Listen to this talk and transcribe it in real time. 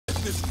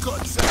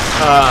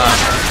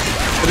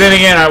But then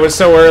again, I was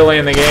so early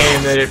in the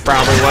game that it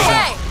probably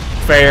wasn't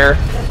fair.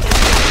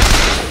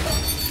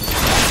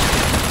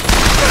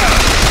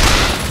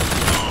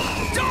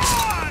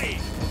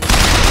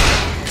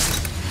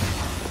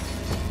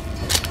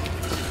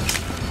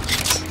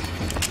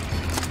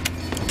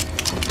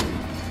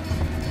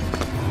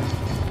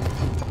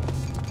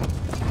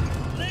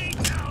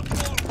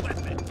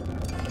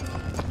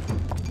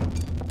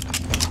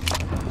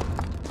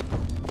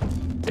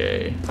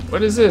 Okay,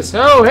 what is this?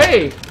 Oh,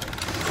 hey!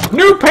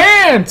 New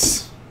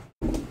pants!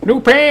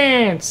 New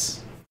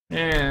pants!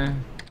 Yeah.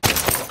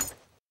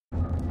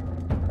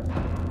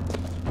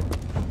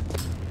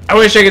 I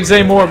wish I could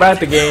say more about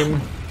the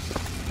game.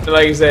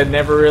 Like I said,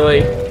 never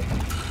really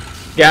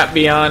got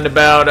beyond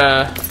about,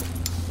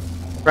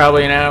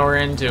 probably an hour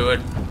into it.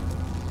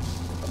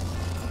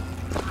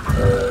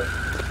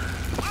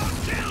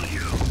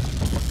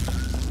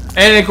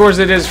 And of course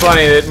it is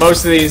funny that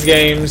most of these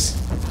games,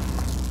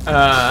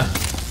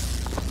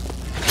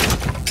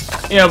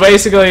 you know,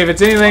 basically if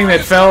it's anything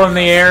that fell in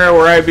the era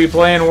where I'd be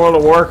playing World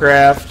of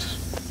Warcraft,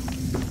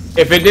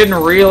 if it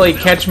didn't really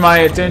catch my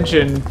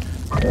attention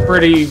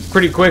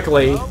pretty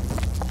quickly,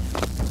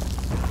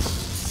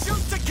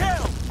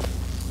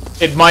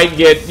 it might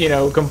get, you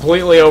know,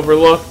 completely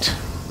overlooked.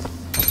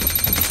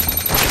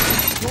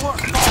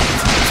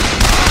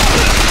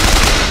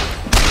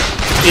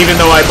 Even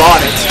though I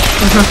bought it.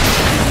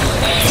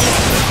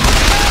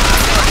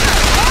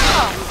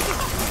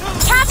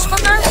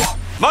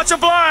 Much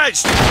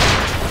obliged!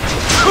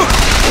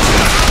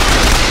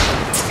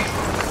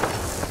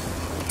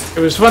 It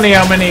was funny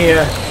how many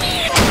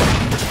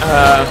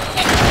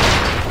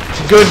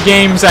good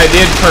games I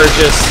did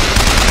purchase,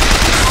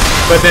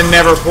 but then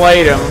never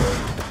played them.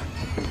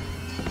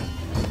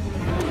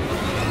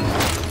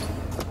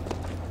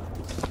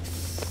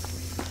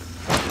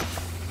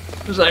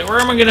 I was like, where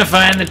am I gonna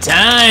find the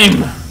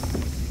time?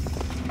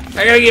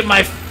 I gotta get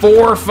my 4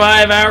 or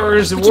 5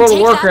 hours of World of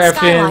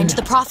Warcraft in. To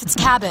the Prophet's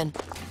cabin.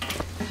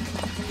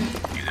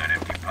 You got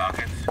empty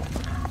pockets?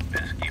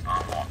 Best keep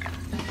on walking.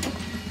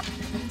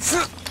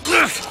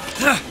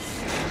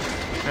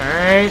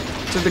 Alright,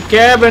 to the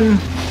cabin.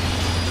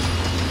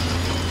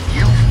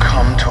 You've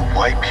come to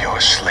wipe your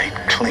slate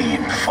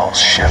clean, false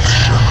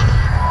shepherd.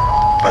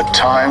 But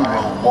time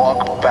will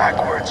walk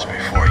backwards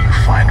before you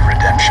find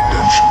redemption.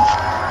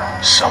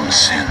 Some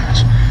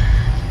sins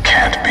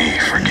can't be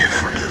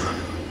forgiven.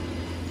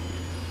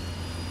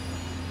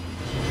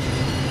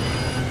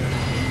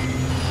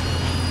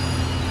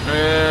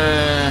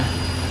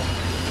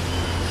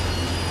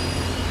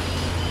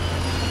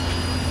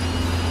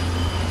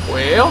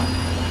 Well.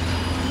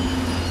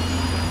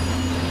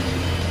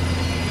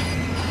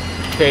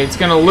 Okay, it's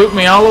gonna loop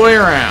me all the way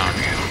around.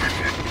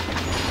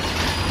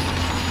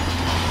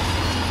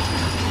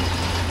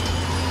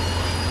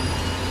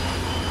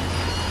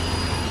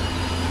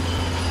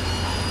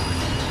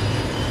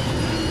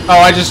 Oh,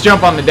 I just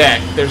jump on the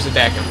deck. There's a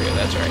deck up here,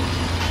 that's right.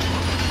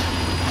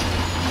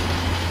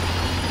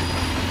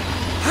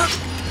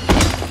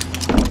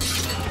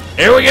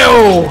 Here we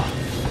go!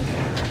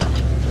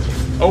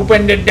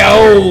 Open the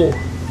door!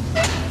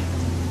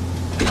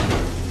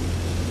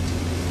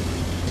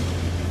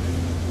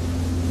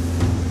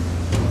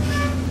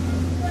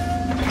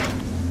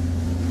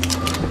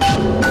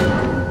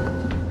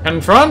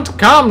 Confront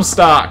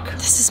Comstock!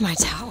 This is my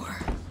tower.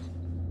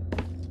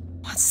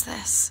 What's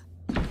this?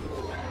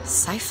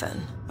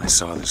 Siphon. I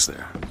saw this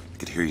there. I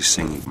could hear you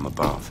singing from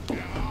above.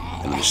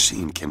 And the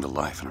machine came to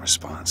life in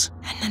response.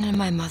 And then in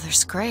my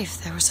mother's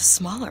grave, there was a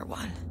smaller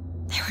one.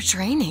 They were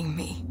draining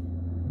me.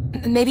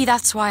 Maybe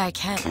that's why I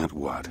can't. Can't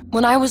what?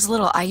 When I was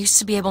little, I used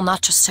to be able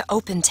not just to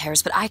open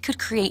tears, but I could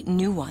create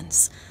new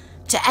ones.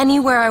 To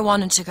anywhere I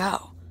wanted to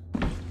go.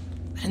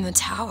 But in the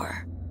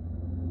tower...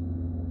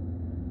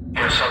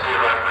 Yes, I'll be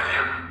right with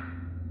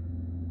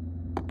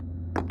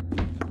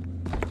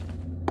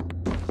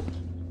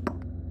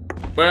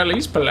you. Well,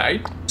 he's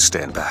polite.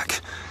 Stand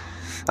back.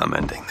 I'm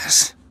ending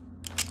this.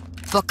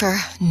 Booker,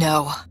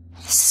 no.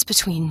 This is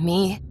between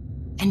me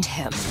and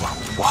him. You are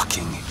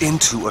walking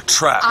into a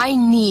trap. I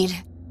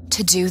need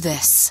to do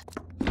this.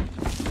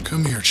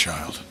 Come here,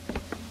 child.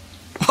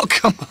 Oh,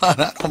 come on,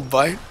 I don't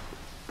bite.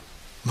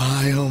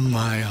 My, oh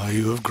my, how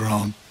you have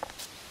grown.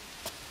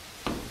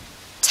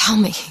 Tell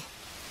me,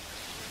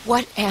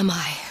 what am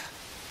I?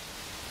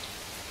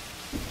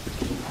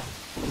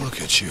 Look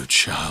at you,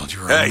 child.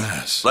 You're Hey, a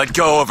mess. let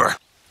go of her.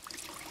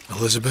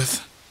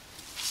 Elizabeth,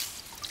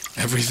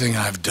 everything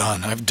I've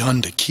done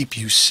to keep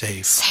you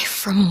safe. Safe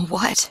from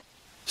what?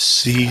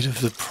 Seed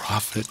of the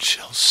prophet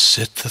shall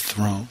sit the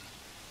throne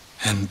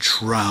and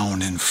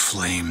drown in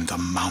flame the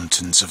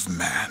mountains of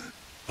man.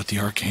 But the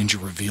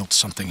archangel revealed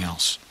something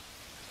else.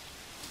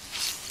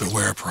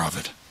 Beware,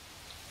 prophet.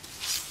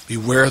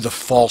 Beware the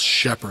false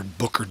shepherd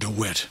Booker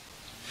DeWitt,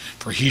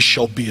 for he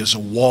shall be as a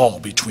wall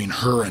between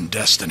her and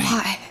destiny.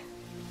 Why?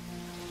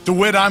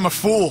 DeWitt, I'm a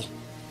fool.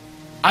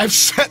 I've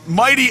sent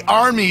mighty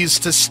armies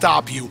to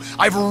stop you.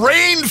 I've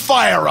rained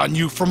fire on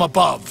you from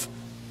above.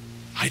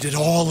 I did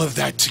all of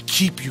that to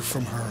keep you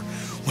from her.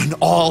 when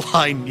all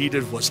I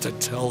needed was to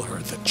tell her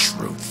the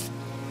truth.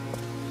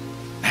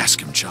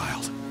 Ask him,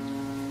 child.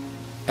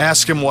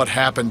 Ask him what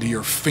happened to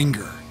your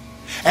finger.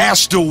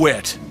 Ask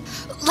DeWitt.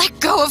 Let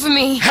go of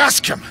me!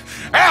 Ask him!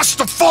 Ask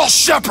the false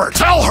shepherd!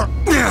 Tell her!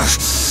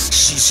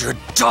 She's your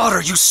daughter,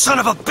 you son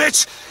of a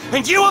bitch!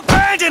 And you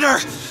abandoned her!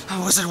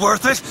 Was it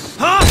worth it?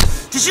 Huh?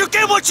 Did you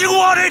get what you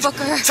wanted?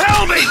 Booker.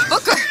 Tell me!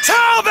 Booker!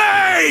 Tell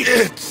me!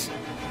 It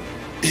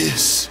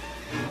is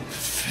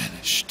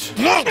finished.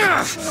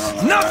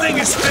 Nothing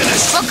is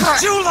finished! Booker.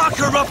 You locked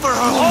her up for her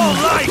whole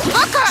life!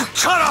 Booker. You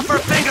cut off her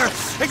finger,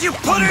 and you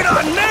put it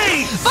on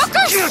me!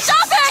 Booker,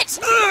 stop it!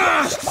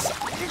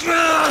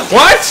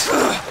 What?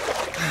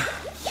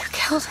 You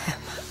killed him.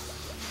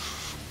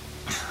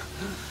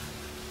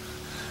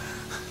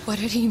 What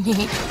did he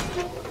mean?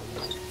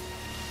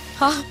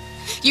 Huh?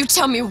 You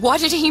tell me, what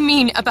did he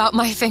mean about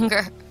my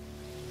finger?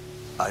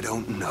 I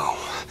don't know.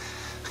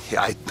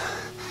 I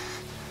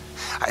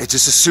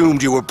just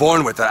assumed you were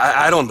born with it.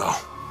 I don't know.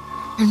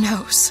 Your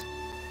nose.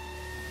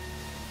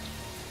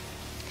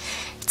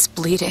 It's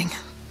bleeding.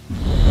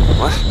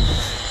 What?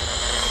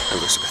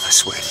 Elizabeth, I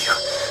swear to you,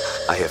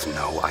 I have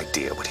no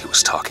idea what he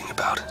was talking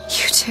about.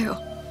 You too.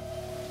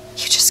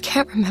 You just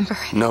can't remember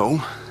it.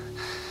 No.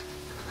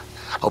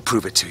 I'll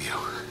prove it to you.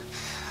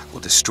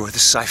 We'll destroy the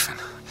siphon.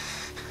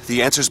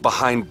 The answer's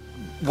behind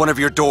one of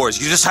your doors.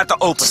 You just have to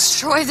open it.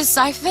 Destroy the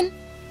siphon?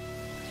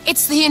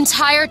 It's the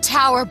entire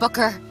tower,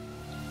 Booker.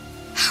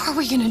 How are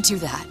we gonna do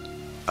that?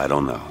 I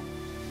don't know.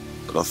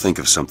 But I'll think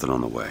of something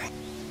on the way.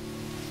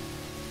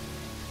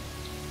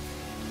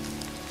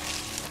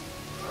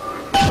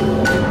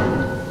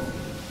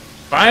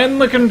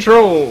 Find the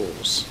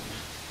controls.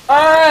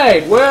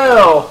 Alright,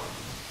 well,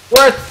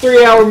 we're at the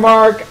 3-hour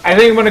mark. I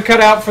think I'm going to cut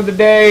out for the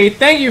day.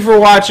 Thank you for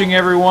watching,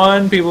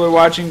 everyone. People who are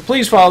watching,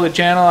 please follow the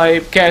channel. I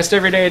cast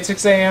every day at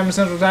 6 a.m.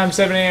 Central Time,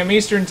 7 a.m.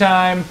 Eastern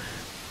Time.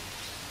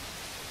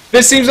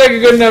 This seems like a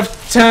good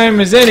enough time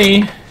as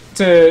any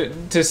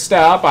to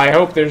stop. I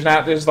hope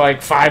there's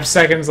like 5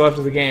 seconds left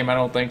of the game. I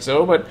don't think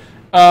so. But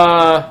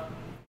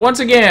once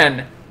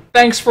again,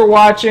 thanks for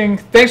watching.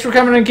 Thanks for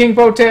coming in, King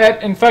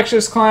Potet,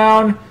 Infectious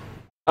Clown.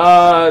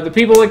 The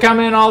people that come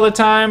in all the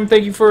time,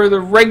 thank you for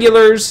the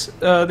regulars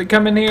that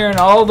come in here, and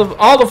all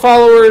the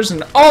followers,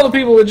 and all the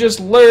people that just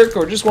lurk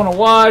or just want to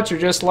watch or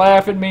just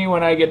laugh at me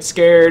when I get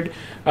scared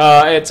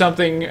at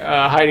something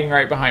hiding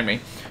right behind me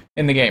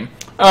in the game.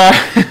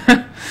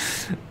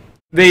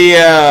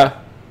 Yeah,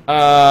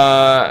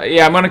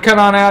 I'm gonna cut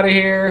on out of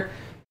here,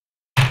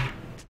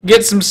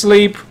 get some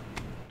sleep,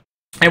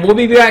 and we'll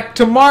be back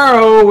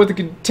tomorrow with a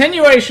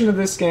continuation of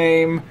this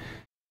game.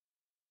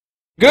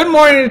 Good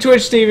morning to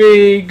Twitch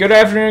TV, good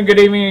afternoon, good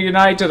evening, and good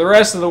night to the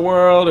rest of the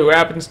world who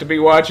happens to be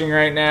watching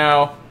right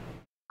now.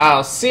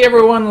 I'll see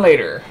everyone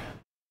later.